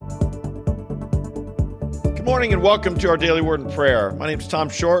Good morning and welcome to our daily word and prayer. My name is Tom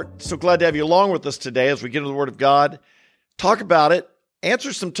Short. So glad to have you along with us today as we get into the Word of God, talk about it,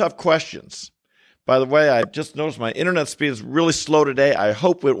 answer some tough questions. By the way, I just noticed my internet speed is really slow today. I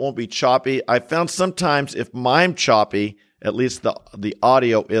hope it won't be choppy. I found sometimes if mine's choppy, at least the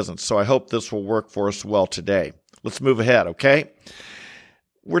audio isn't. So I hope this will work for us well today. Let's move ahead, okay?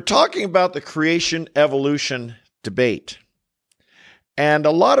 We're talking about the creation evolution debate. And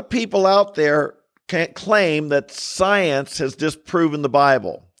a lot of people out there can't claim that science has disproven the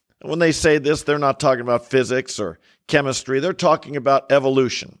Bible. And when they say this, they're not talking about physics or chemistry. They're talking about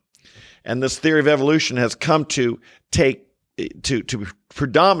evolution. And this theory of evolution has come to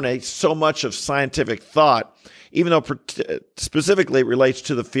predominate so much of scientific thought, even though specifically it relates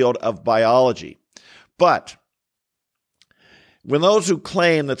to the field of biology. But when those who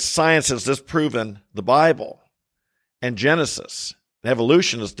claim that science has disproven the Bible and Genesis,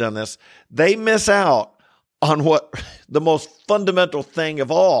 evolution has done this, they miss out on what the most fundamental thing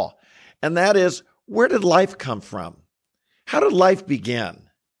of all, and that is, where did life come from? How did life begin?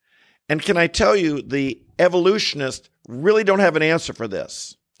 And can I tell you, the evolutionists really don't have an answer for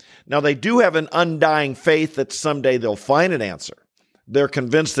this. Now, they do have an undying faith that someday they'll find an answer. They're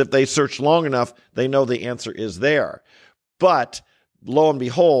convinced that if they search long enough, they know the answer is there. But lo and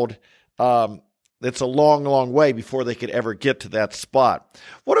behold, it's a long, long way before they could ever get to that spot.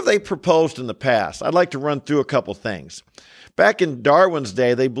 What have they proposed in the past? I'd like to run through a couple things. Back in Darwin's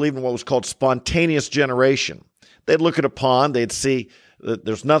day, they believed in what was called spontaneous generation. They'd look at a pond, they'd see that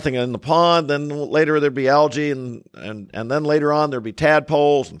there's nothing in the pond, then later there'd be algae, and then later on there'd be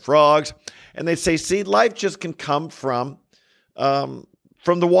tadpoles and frogs, and they'd say, see, life just can come from the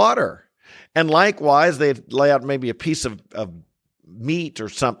water. And likewise, they'd lay out maybe a piece of meat or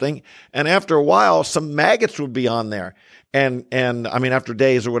something, and after a while some maggots would be on there, and I mean after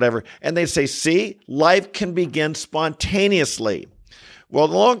days or whatever, and they'd say, see, life can begin spontaneously. Well,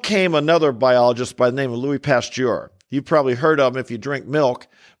 along came another biologist by the name of Louis Pasteur. You've probably heard of him if you drink milk,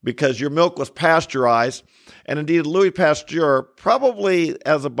 because your milk was pasteurized, and indeed Louis Pasteur probably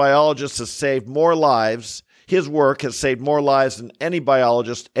as a biologist has saved more lives. His work has saved more lives than any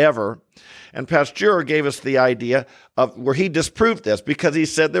biologist ever. And Pasteur gave us the idea of where he disproved this, because he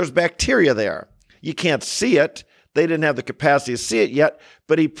said there's bacteria there. You can't see it. They didn't have the capacity to see it yet,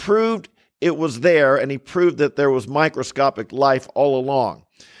 but he proved it was there, and he proved that there was microscopic life all along.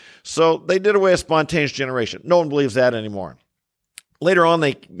 So they did away with spontaneous generation. No one believes that anymore. Later on,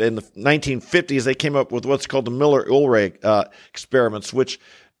 in the 1950s, they came up with what's called the Miller-Urey experiments, which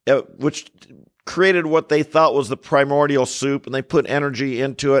created what they thought was the primordial soup, and they put energy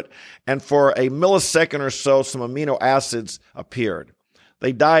into it, and for a millisecond or so, some amino acids appeared.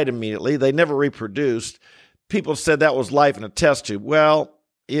 They died immediately. They never reproduced. People said that was life in a test tube. Well,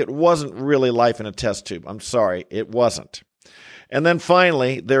 it wasn't really life in a test tube. I'm sorry, it wasn't. And then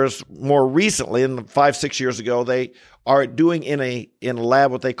finally, there's more recently, 5-6 years ago, they are doing in a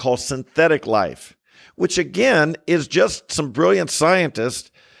lab what they call synthetic life, which again is just some brilliant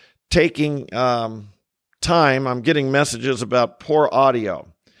scientists taking time. I'm getting messages about poor audio.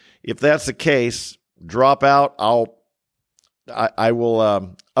 If that's the case, drop out. I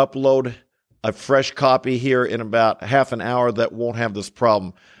will upload a fresh copy here in about half an hour that won't have this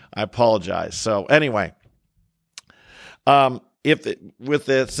problem. I apologize. So anyway, with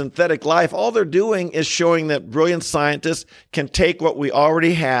the synthetic life, all they're doing is showing that brilliant scientists can take what we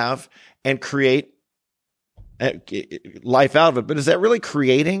already have and create life out of it. But is that really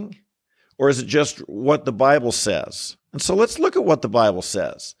creating, or is it just what the Bible says? And so let's look at what the Bible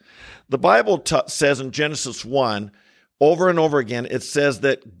says. The Bible says in Genesis 1, over and over again, it says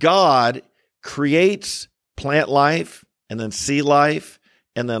that God creates plant life, and then sea life,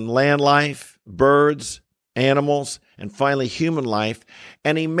 and then land life, birds, animals, and finally human life.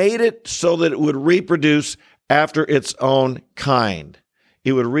 And he made it so that it would reproduce after its own kind.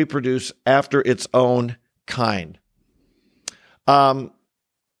 It would reproduce after its own kind.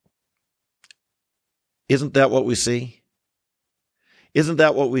 Isn't that what we see? Isn't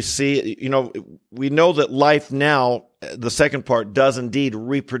that what we see? You know, we know that life now, the second part, does indeed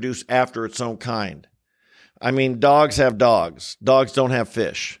reproduce after its own kind. I mean, dogs have dogs. Dogs don't have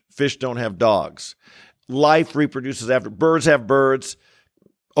fish. Fish don't have dogs. Life reproduces after. Birds have birds.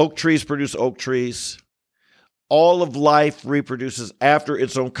 Oak trees produce oak trees. All of life reproduces after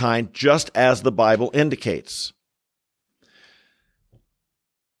its own kind, just as the Bible indicates.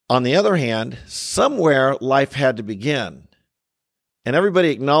 On the other hand, somewhere life had to begin. And everybody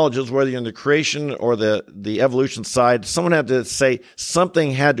acknowledges, whether you're in the creation or the evolution side, someone had to say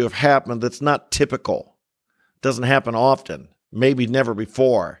something had to have happened that's not typical. It doesn't happen often, maybe never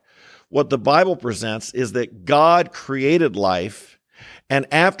before. What the Bible presents is that God created life, and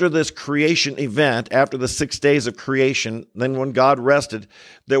after this creation event, after the 6 days of creation, then when God rested,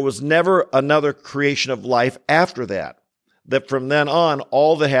 there was never another creation of life after that. That from then on,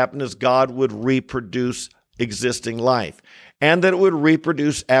 all that happened is God would reproduce existing life, and that it would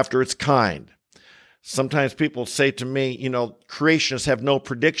reproduce after its kind. Sometimes people say to me, creationists have no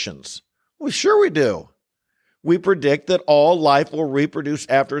predictions. Well, sure we do. We predict that all life will reproduce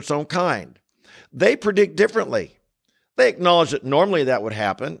after its own kind. They predict differently. They acknowledge that normally that would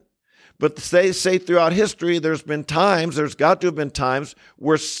happen, but they say throughout history there's got to have been times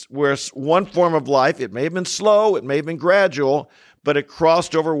where one form of life, it may have been slow, it may have been gradual, but it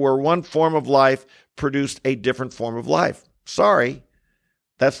crossed over where one form of life produced a different form of life. Sorry,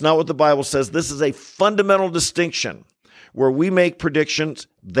 that's not what the Bible says. This is a fundamental distinction where we make predictions,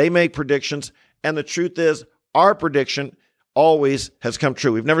 they make predictions, and the truth is our prediction always has come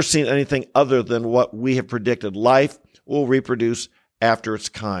true. We've never seen anything other than what we have predicted. Life will reproduce after its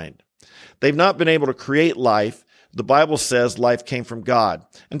kind. They've not been able to create life. The Bible says life came from God.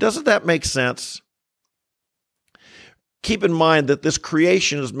 And doesn't that make sense? Keep in mind that this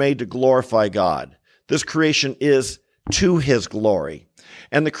creation is made to glorify God. This creation is to his glory.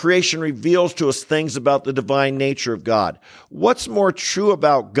 And the creation reveals to us things about the divine nature of God. What's more true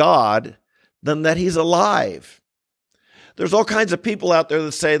about God than that he's alive? There's all kinds of people out there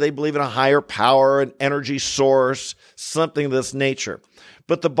that say they believe in a higher power, an energy source, something of this nature.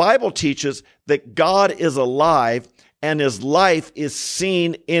 But the Bible teaches that God is alive and his life is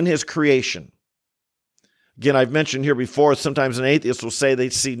seen in his creation. Again, I've mentioned here before, sometimes an atheist will say they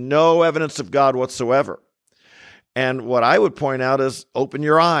see no evidence of God whatsoever. And what I would point out is open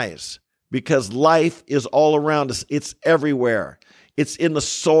your eyes, because life is all around us. It's everywhere. It's in the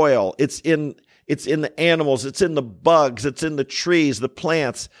soil. It's in the animals. It's in the bugs. It's in the trees, the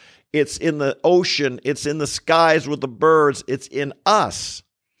plants. It's in the ocean. It's in the skies with the birds. It's in us.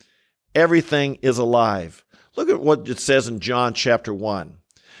 Everything is alive. Look at what it says in John chapter 1.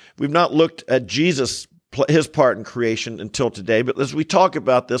 We've not looked at Jesus, his part in creation until today, but as we talk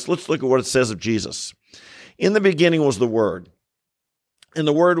about this, let's look at what it says of Jesus. In the beginning was the Word, and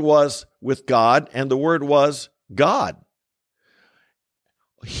the Word was with God, and the Word was God.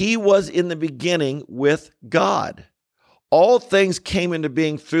 He was in the beginning with God. All things came into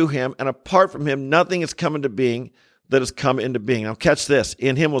being through him, and apart from him, nothing has come into being that has come into being. Now catch this.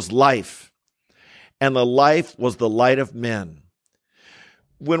 In him was life, and the life was the light of men.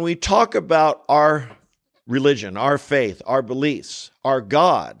 When we talk about our religion, our faith, our beliefs, our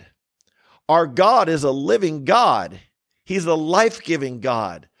God is a living God. He's a life-giving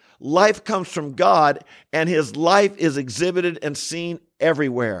God. Life comes from God, and his life is exhibited and seen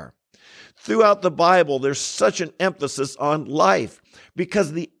everywhere. Throughout the Bible, there's such an emphasis on life,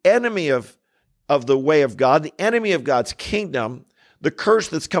 because the enemy of the way of God, the enemy of God's kingdom, the curse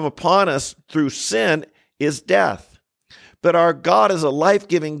that's come upon us through sin is death. But our God is a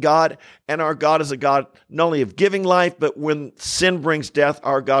life-giving God, and our God is a God not only of giving life, but when sin brings death,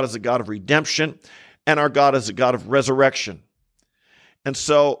 our God is a God of redemption, and our God is a God of resurrection. And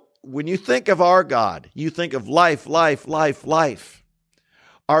so when you think of our God, you think of life, life, life, life.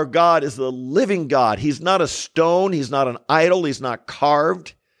 Our God is the living God. He's not a stone. He's not an idol. He's not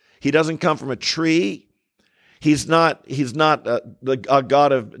carved. He doesn't come from a tree. He's not a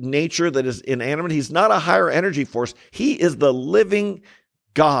God of nature that is inanimate. He's not a higher energy force. He is the living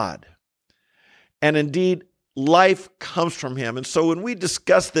God. And indeed, life comes from him. And so when we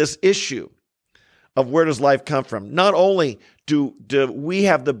discuss this issue of where does life come from, not only do we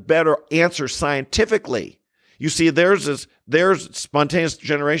have the better answer scientifically. You see, there's spontaneous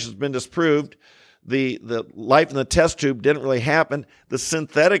generation has been disproved. The life in the test tube didn't really happen. The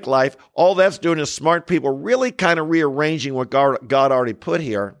synthetic life, all that's doing is smart people really kind of rearranging what God already put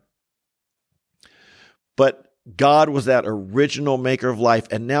here. But God was that original maker of life,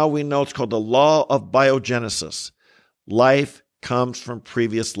 and now we know it's called the law of biogenesis. Life comes from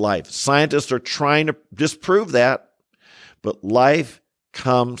previous life. Scientists are trying to disprove that, but life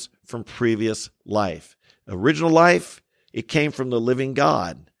comes from previous life. Original life, it came from the living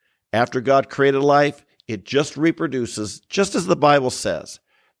God. After God created life, it just reproduces, just as the Bible says,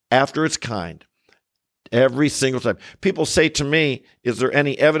 after its kind, every single time. People say to me, is there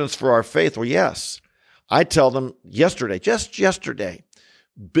any evidence for our faith? Well, yes. I tell them just yesterday,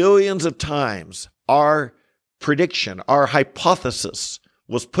 billions of times our prediction, our hypothesis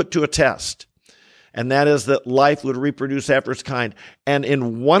was put to a test. And that is that life would reproduce after its kind. And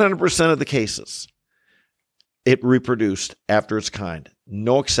in 100% of the cases, it reproduced after its kind.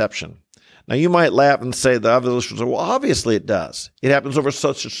 No exception. Now, you might laugh and say, the other listeners say, well, obviously it does. It happens over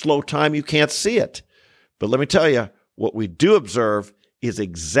such a slow time you can't see it. But let me tell you, what we do observe is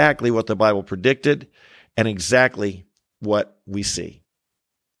exactly what the Bible predicted and exactly what we see.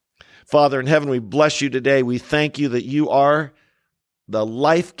 Father in heaven, we bless you today. We thank you that you are the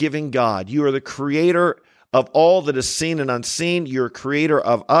life-giving God. You are the creator of all that is seen and unseen. You're a creator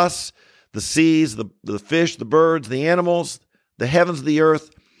of us, the seas, the fish, the birds, the animals, the heavens, the earth,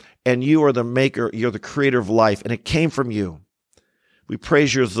 and you are the maker, you're the creator of life, and it came from you. We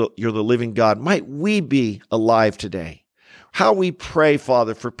praise you as you're the living God. Might we be alive today? How we pray,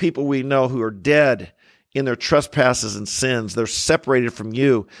 Father, for people we know who are dead in their trespasses and sins. They're separated from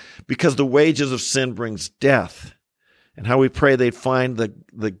you because the wages of sin brings death. And how we pray they'd find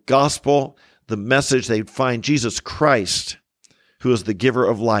the gospel, the message, they'd find Jesus Christ, who is the giver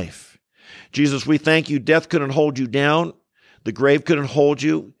of life. Jesus, we thank you. Death couldn't hold you down. The grave couldn't hold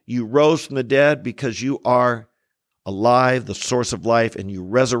you. You rose from the dead because you are alive, the source of life, and you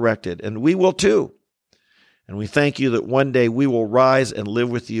resurrected. And we will too. And we thank you that one day we will rise and live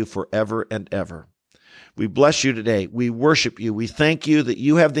with you forever and ever. We bless you today. We worship you. We thank you that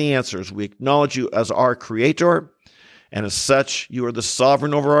you have the answers. We acknowledge you as our creator. And as such, you are the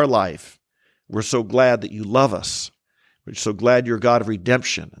sovereign over our life. We're so glad that you love us. We're so glad you're a God of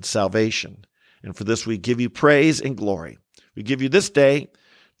redemption and salvation. And for this, we give you praise and glory. We give you this day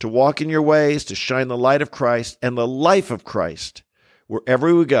to walk in your ways, to shine the light of Christ and the life of Christ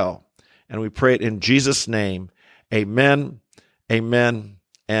wherever we go. And we pray it in Jesus' name. Amen, amen,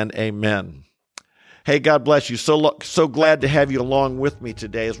 and amen. Hey, God bless you. So glad to have you along with me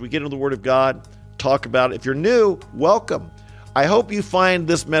today as we get into the Word of God, talk about it. If you're new, welcome. I hope you find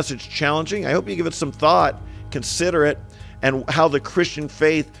this message challenging. I hope you give it some thought, consider it, and how the Christian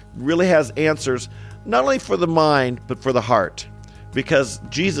faith really has answers, not only for the mind, but for the heart. Because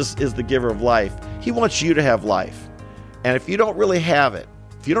Jesus is the giver of life. He wants you to have life. And if you don't really have it,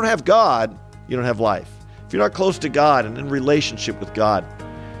 if you don't have God, you don't have life. If you're not close to God and in relationship with God,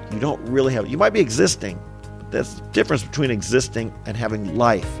 you don't really have it. You might be existing, but that's the difference between existing and having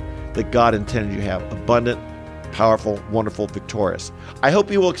life that God intended you to have. Abundant, powerful, wonderful, victorious. I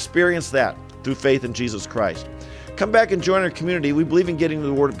hope you will experience that through faith in Jesus Christ. Come back and join our community. We believe in getting to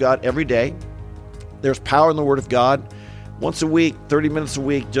the Word of God every day. There's power in the Word of God. Once a week, 30 minutes a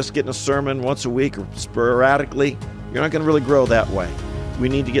week, just getting a sermon once a week or sporadically, you're not going to really grow that way. We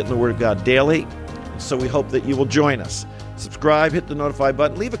need to get in the Word of God daily, so we hope that you will join us. Subscribe, hit the notify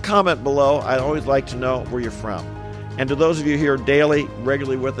button, leave a comment below. I'd always like to know where you're from. And to those of you here daily,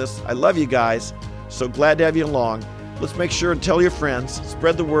 regularly with us, I love you guys. So glad to have you along. Let's make sure and tell your friends,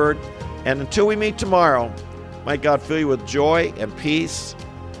 spread the word, and until we meet tomorrow, might God fill you with joy and peace.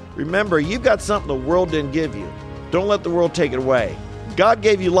 Remember, you've got something the world didn't give you. Don't let the world take it away. God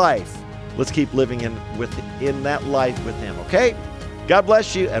gave you life. Let's keep living in that life with Him, okay? God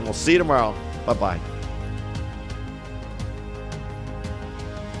bless you, and we'll see you tomorrow. Bye-bye.